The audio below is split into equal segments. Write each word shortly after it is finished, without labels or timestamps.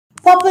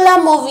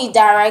Popular movie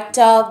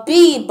director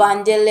Biyi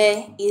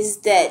Bandele is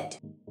dead.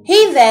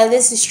 Hey there,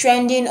 this is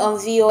trending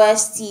on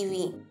VOS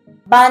TV.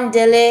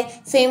 Bandele,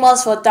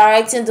 famous for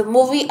directing the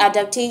movie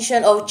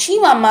adaptation of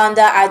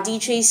Chimamanda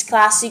Adichie's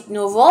classic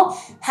novel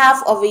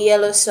Half of a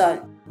Yellow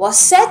Sun, was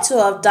said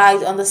to have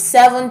died on the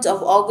 7th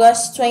of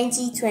August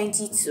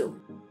 2022.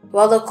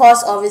 While the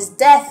cause of his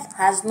death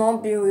has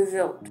not been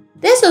revealed.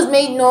 This was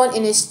made known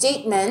in a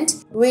statement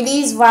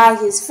released via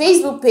his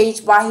Facebook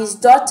page by his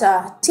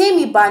daughter,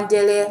 Biyi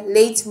Bandele,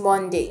 late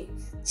Monday.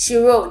 She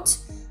wrote,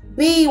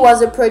 "Biyi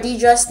was a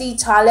prodigiously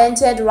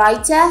talented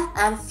writer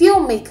and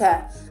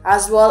filmmaker,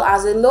 as well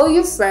as a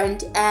loyal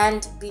friend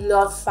and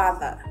beloved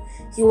father.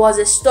 He was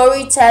a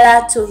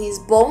storyteller to his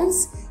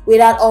bones,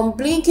 with an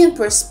unblinking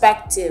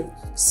perspective,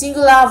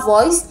 singular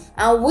voice,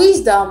 and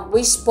wisdom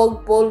which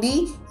spoke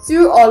boldly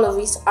through all of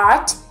his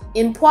art,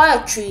 in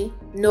poetry,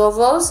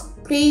 novels,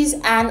 plays,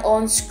 and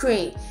on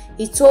screen.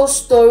 He told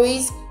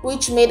stories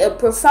which made a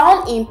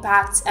profound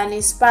impact and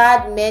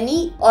inspired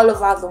many all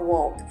over the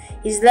world.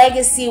 His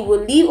legacy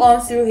will live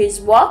on through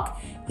his work.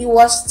 He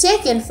was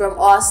taken from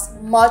us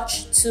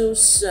much too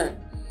soon.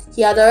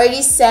 He had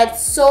already said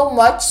so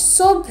much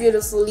so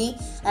beautifully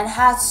and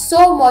had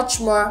so much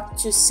more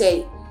to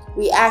say.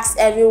 We ask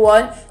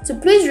everyone to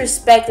please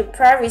respect the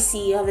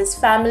privacy of his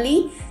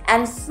family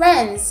and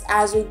friends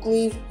as we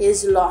grieve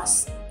his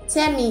loss."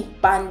 Biyi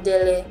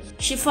Bandele.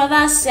 She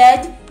further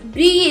said,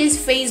 Biyi's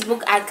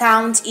Facebook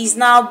account is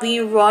now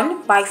being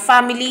run by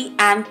family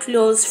and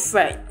close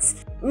friends.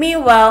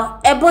 Meanwhile,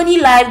 Ebony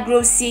Live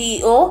Group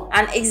CEO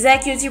and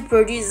executive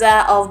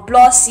producer of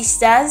Blood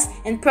Sisters,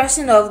 in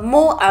person of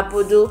Mo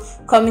Abudu,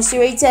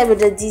 commiserated with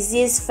the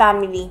deceased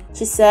family.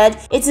 She said,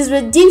 "It is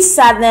with deep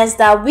sadness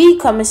that we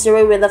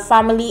commiserate with the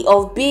family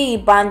of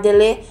Biyi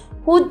Bandele,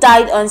 who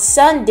died on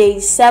Sunday,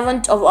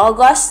 7th of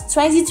August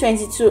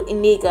 2022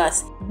 in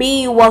Lagos.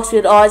 Biyi worked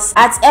with us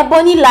at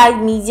Ebony Live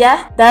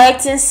Media,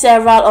 directing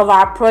several of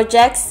our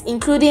projects,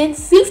 including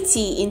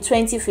 50 in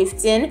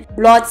 2015,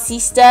 Blood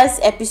Sisters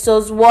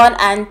episodes 1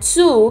 and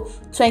 2,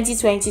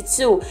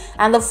 2022,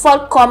 and the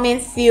forthcoming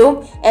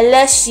film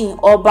Elesin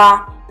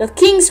Oba, The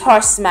King's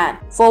Horseman,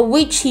 for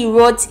which he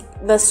wrote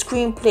the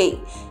screenplay.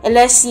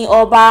 Elesin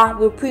Oba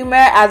will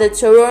premiere at the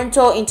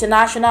Toronto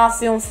International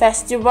Film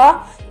Festival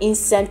in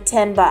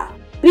September."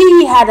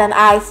 Biyi had an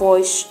eye for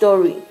his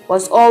story,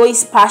 was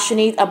always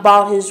passionate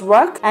about his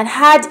work, and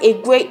had a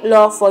great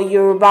love for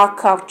Yoruba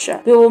culture.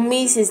 We will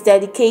miss his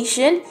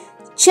dedication,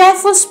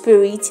 cheerful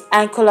spirit,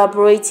 and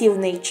collaborative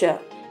nature.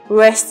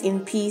 Rest in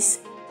peace,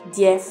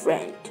 dear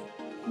friend.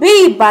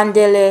 Biyi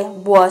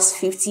Bandele was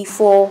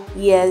 54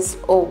 years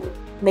old.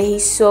 May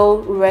his soul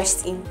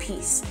rest in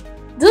peace.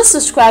 Do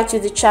subscribe to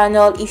the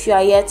channel if you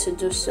are yet to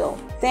do so.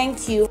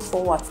 Thank you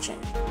for watching.